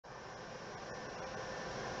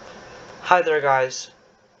Hi there guys,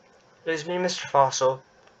 it is me Mr. Fossil,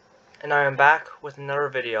 and I am back with another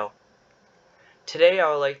video. Today I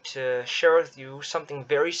would like to share with you something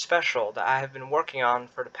very special that I have been working on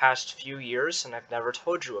for the past few years and I've never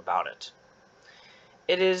told you about it.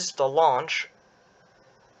 It is the launch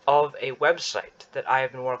of a website that I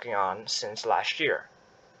have been working on since last year,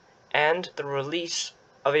 and the release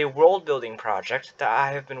of a world building project that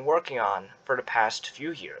I have been working on for the past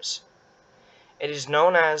few years. It is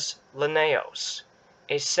known as Lineaos,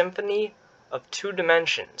 a symphony of two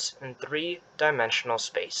dimensions in three-dimensional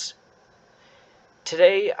space.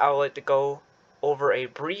 Today I would like to go over a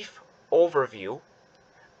brief overview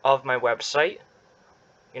of my website,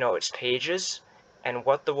 its pages, and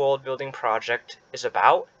what the world building project is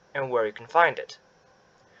about and where you can find it.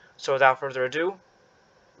 So without further ado,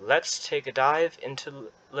 let's take a dive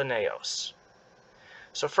into Lineaos.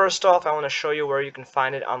 So first off, I want to show you where you can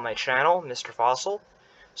find it on my channel, Mr. Fossil.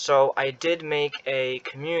 So I did make a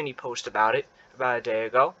community post about it about a day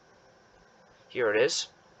ago. Here it is.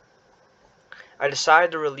 I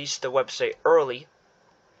decided to release the website early.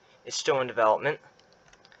 It's still in development.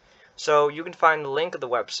 So you can find the link of the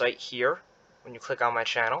website here when you click on my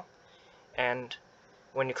channel. And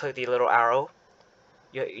when you click the little arrow,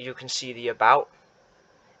 you can see the about.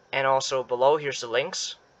 And also below, here's the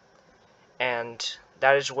links. And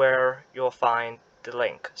that is where you'll find the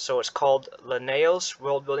link. So it's called Lineaos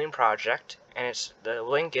World Building Project, and the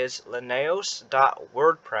link is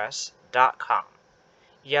lineaos.wordpress.com.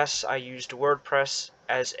 Yes, I used WordPress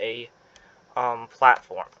as a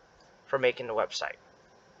platform for making the website.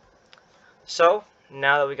 So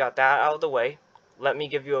now that we got that out of the way, let me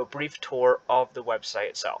give you a brief tour of the website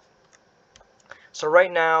itself. So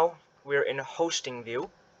right now we're in hosting view.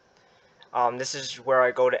 This is where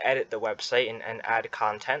I go to edit the website and add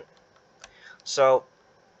content. So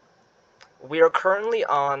we are currently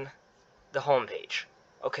on the home page.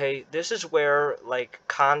 Okay, this is where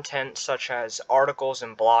content such as articles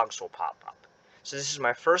and blogs will pop up. So this is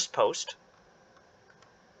my first post.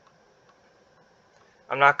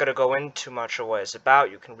 I'm not going to go into too much of what it's about.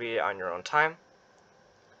 You can read it on your own time.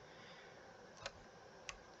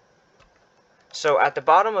 So at the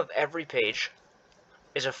bottom of every page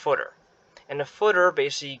is a footer. And the footer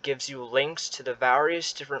basically gives you links to the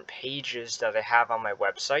various different pages that I have on my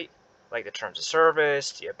website, like the terms of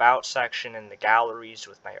service, the about section, and the galleries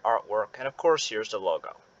with my artwork. And of course, here's the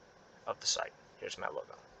logo of the site. Here's my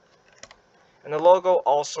logo. And the logo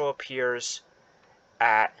also appears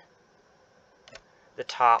at the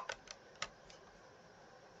top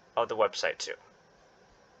of the website too.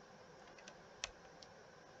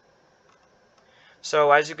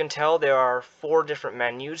 So as you can tell, there are 4 different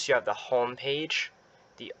menus. You have the home page,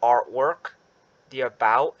 the artwork, the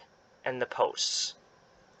about, and the posts.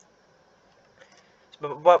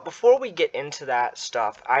 But before we get into that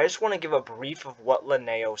stuff, I just want to give a brief of what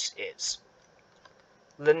Lineaos is.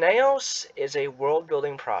 Lineaos is a world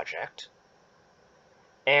building project,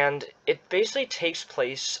 and it basically takes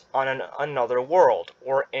place on another world,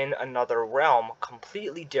 or in another realm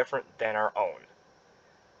completely different than our own.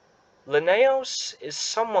 Lineaos is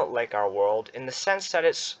somewhat like our world in the sense that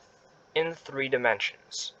it's in 3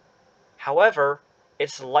 dimensions. However,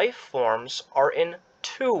 its life forms are in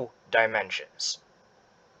 2 dimensions.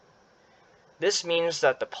 This means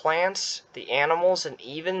that the plants, the animals, and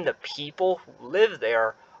even the people who live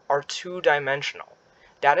there are 2-dimensional.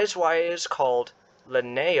 That is why it is called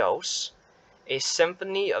Lineaos, a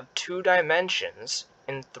symphony of 2 dimensions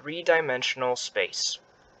in 3-dimensional space.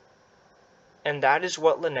 And that is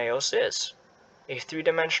what Lineaos is, a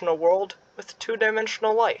 3-dimensional world with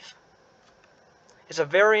 2-dimensional life. It's a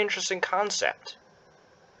very interesting concept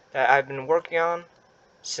that I've been working on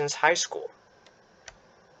since high school.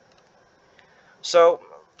 So,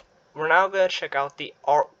 we're now going to check out the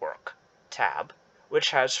Artwork tab,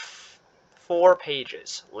 which has 4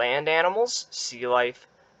 pages: land animals, sea life,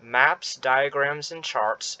 maps, diagrams, and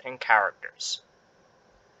charts, and characters.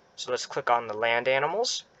 So let's click on the land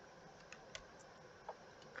animals.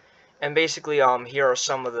 And basically, here are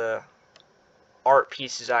some of the art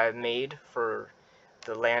pieces I have made for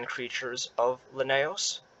the land creatures of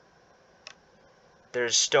Lineaos.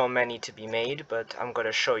 There's still many to be made, but I'm going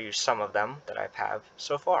to show you some of them that I have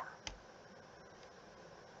so far.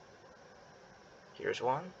 Here's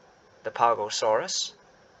one, the Pagosaurus.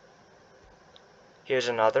 Here's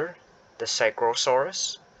another, the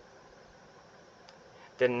Psychrosaurus.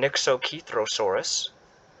 The Nixokithrosaurus.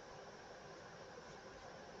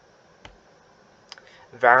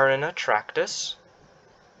 Varanatractus,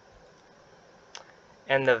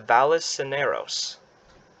 and the Valicineros.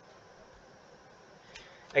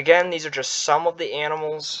 Again, these are just some of the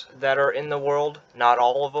animals that are in the world, not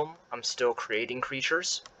all of them. I'm still creating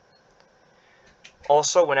creatures.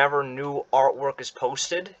 Also, whenever new artwork is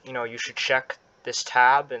posted, you should check this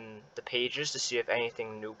tab in the pages to see if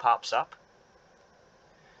anything new pops up.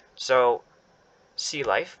 So, sea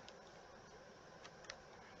life.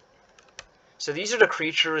 So these are the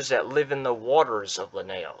creatures that live in the waters of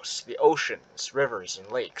Lineaos, the oceans, rivers, and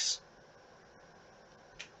lakes.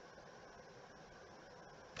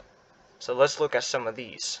 So let's look at some of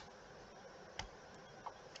these.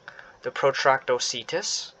 The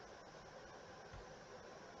Protractocetus,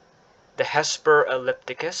 the Hesper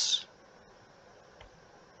ellipticus,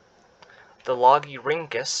 the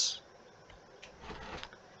Logyrhynchus,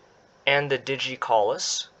 and the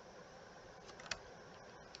Digicollis.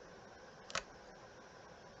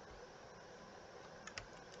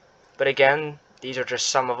 But again, these are just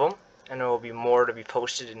some of them, and there will be more to be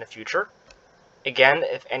posted in the future. Again,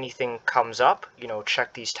 if anything comes up,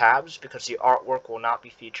 check these tabs because the artwork will not be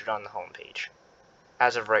featured on the homepage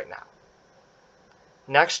as of right now.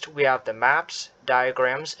 Next, we have the maps,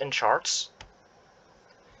 diagrams, and charts.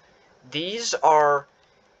 These are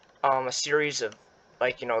a series of,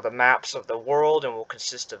 the maps of the world, and will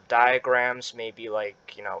consist of diagrams, maybe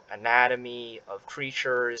anatomy of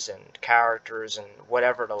creatures and characters and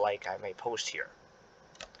whatever the like I may post here.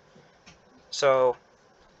 So,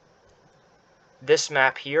 this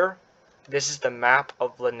map here, this is the map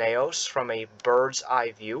of Lineaos from a bird's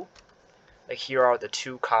eye view. Here are the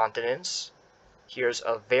two continents. Here's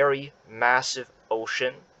a very massive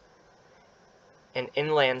ocean, an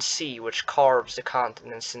inland sea which carves the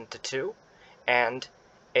continents into two, and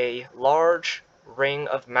a large ring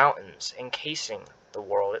of mountains encasing the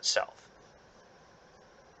world itself.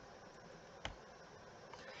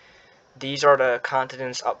 These are the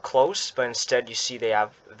continents up close, but instead you see they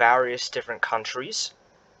have various different countries.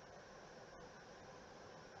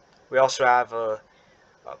 We also have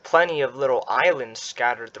plenty of little islands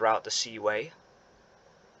scattered throughout the seaway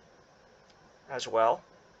as well.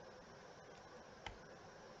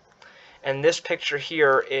 And this picture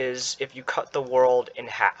here is if you cut the world in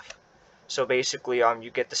half. So basically,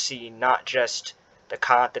 you get to see not just the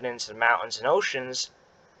continents and mountains and oceans,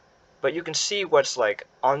 but you can see what's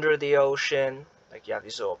under the ocean. You have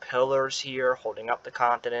these little pillars here holding up the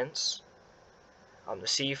continents. On the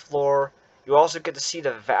seafloor, you also get to see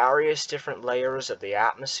the various different layers of the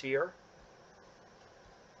atmosphere.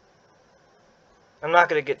 I'm not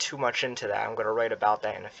going to get too much into that. I'm going to write about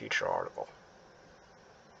that in a future article.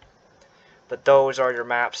 But those are your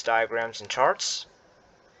maps, diagrams, and charts.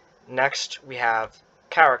 Next, we have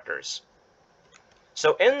characters.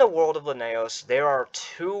 So in the world of Lineaos, there are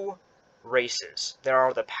two races. There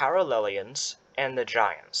are the Parallelians and the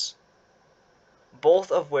Giants,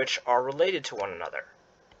 both of which are related to one another.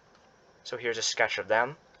 So here's a sketch of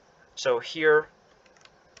them. So here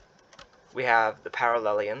we have the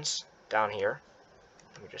Parallelians down here.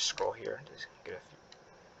 Let me just scroll here to get a few.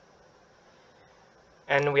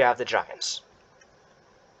 And we have the Giants.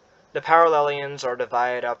 The Parallelians are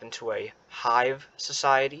divided up into a hive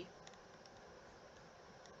society,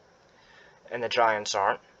 and the Giants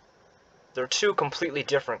aren't. They're two completely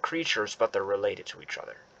different creatures, but they're related to each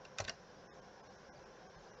other.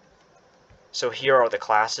 So here are the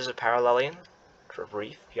classes of Parallelian. For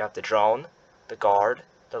brief, you have the Drone, the Guard,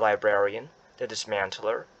 the Librarian, the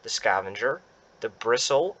Dismantler, the Scavenger, the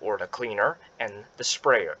Bristle, or the Cleaner, and the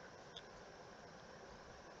Sprayer.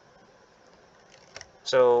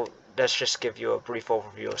 So let's just give you a brief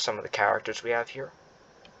overview of some of the characters we have here.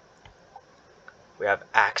 We have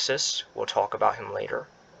Axis, we'll talk about him later.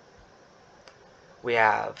 We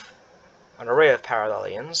have an array of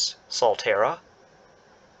Parallelians: Solterra,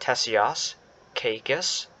 Tessios,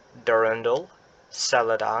 Caicus, Durandal,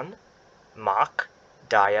 Celadon, Mach,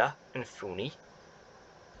 Dia, and Funi.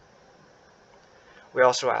 We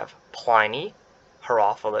also have Pliny,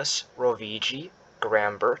 Herophilus, Rovigi,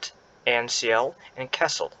 Grambert, Ansiel, and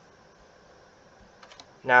Kessel.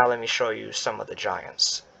 Now let me show you some of the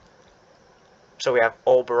giants. So we have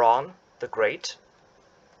Oberon the Great.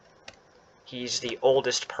 He's the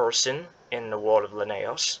oldest person in the world of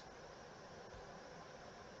Lineaos.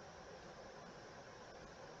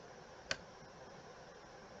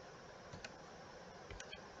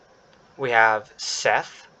 We have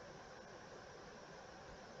Seth.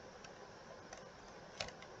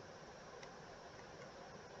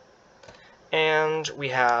 And we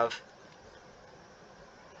have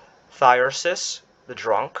Thyrsis, the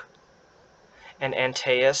Drunk, and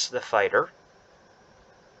Antaeus, the Fighter.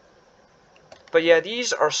 But yeah,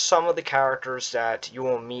 these are some of the characters that you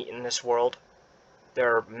will meet in this world.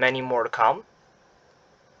 There are many more to come.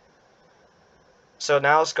 So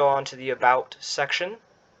now let's go on to the About section.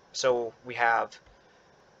 So we have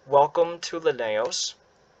Welcome to Lineaos.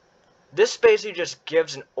 This basically just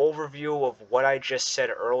gives an overview of what I just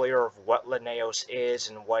said earlier of what Lineaos is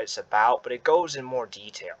and what it's about, but it goes in more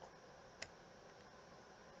detail.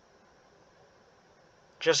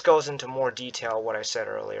 Just goes into more detail what I said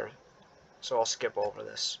earlier. So I'll skip over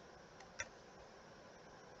this.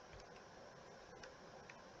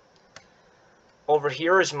 Over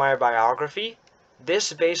here is my biography.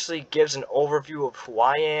 This basically gives an overview of who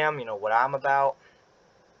I am, what I'm about.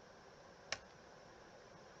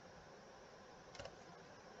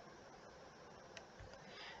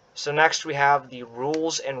 So next we have the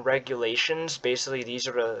rules and regulations. Basically these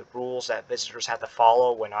are the rules that visitors have to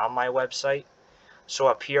follow when on my website. So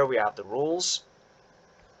up here we have the rules.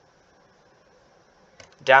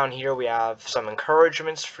 Down here we have some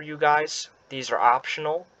encouragements for you guys. These are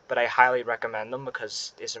optional, but I highly recommend them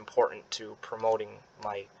because it's important to promoting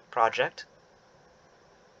my project.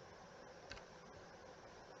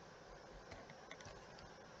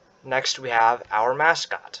 Next we have our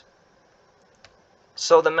mascot.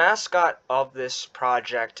 So the mascot of this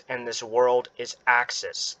project and this world is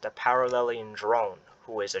Axis, the Parallelian drone,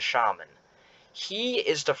 who is a shaman. He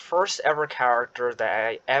is the first ever character that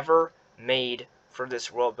I ever made for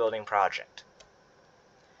this world building project.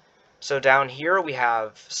 So down here we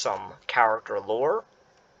have some character lore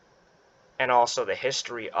and also the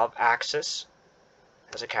history of Axis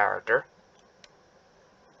as a character.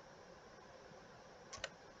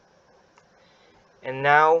 And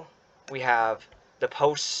now we have the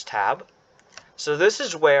posts tab. So this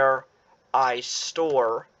is where I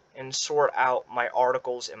store and sort out my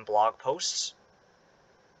articles and blog posts.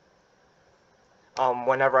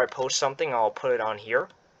 Whenever I post something, I'll put it on here.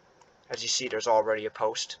 As you see, there's already a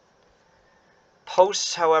post.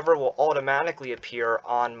 Posts, however, will automatically appear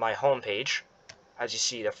on my homepage. As you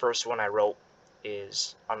see, the first one I wrote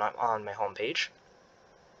is on my homepage.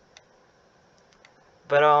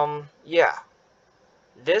 But, yeah.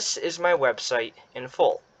 This is my website in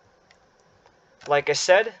full. Like I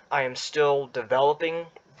said, I am still developing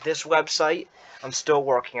this website. I'm still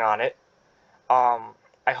working on it.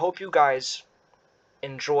 I hope you guys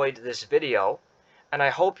enjoyed this video, and I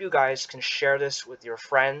hope you guys can share this with your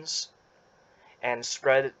friends and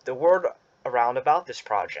spread the word around about this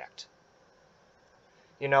project.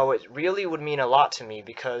 It really would mean a lot to me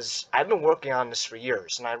because I've been working on this for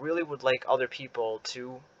years, and I really would like other people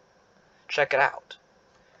to check it out.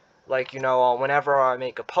 Like, whenever I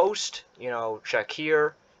make a post, check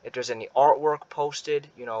here. If there's any artwork posted,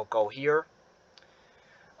 go here.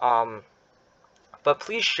 But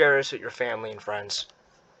please share this with your family and friends.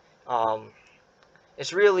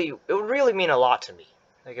 It would really mean a lot to me.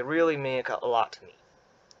 Like, it really mean a lot to me.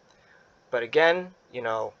 But again,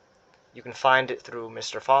 you can find it through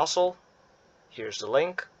Mr. Fossil. Here's the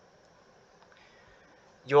link.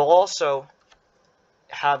 You'll also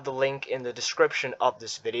have the link in the description of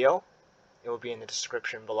this video. It will be in the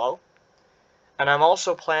description below. And I'm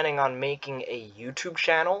also planning on making a YouTube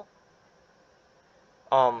channel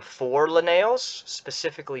for Lineaos,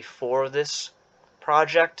 specifically for this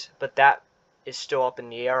project, but that is still up in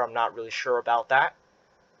the air. I'm not really sure about that.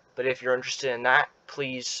 But if you're interested in that,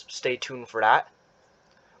 please stay tuned for that.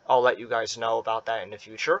 I'll let you guys know about that in the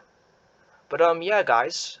future. But yeah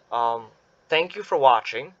guys, thank you for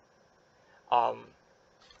watching.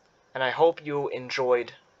 And I hope you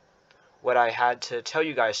enjoyed what I had to tell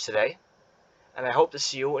you guys today. And I hope to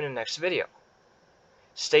see you in the next video.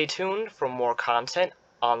 Stay tuned for more content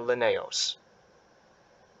on Lineaos.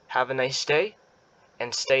 Have a nice day,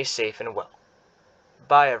 and stay safe and well.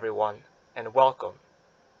 Bye everyone, and welcome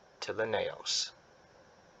to Lineaos.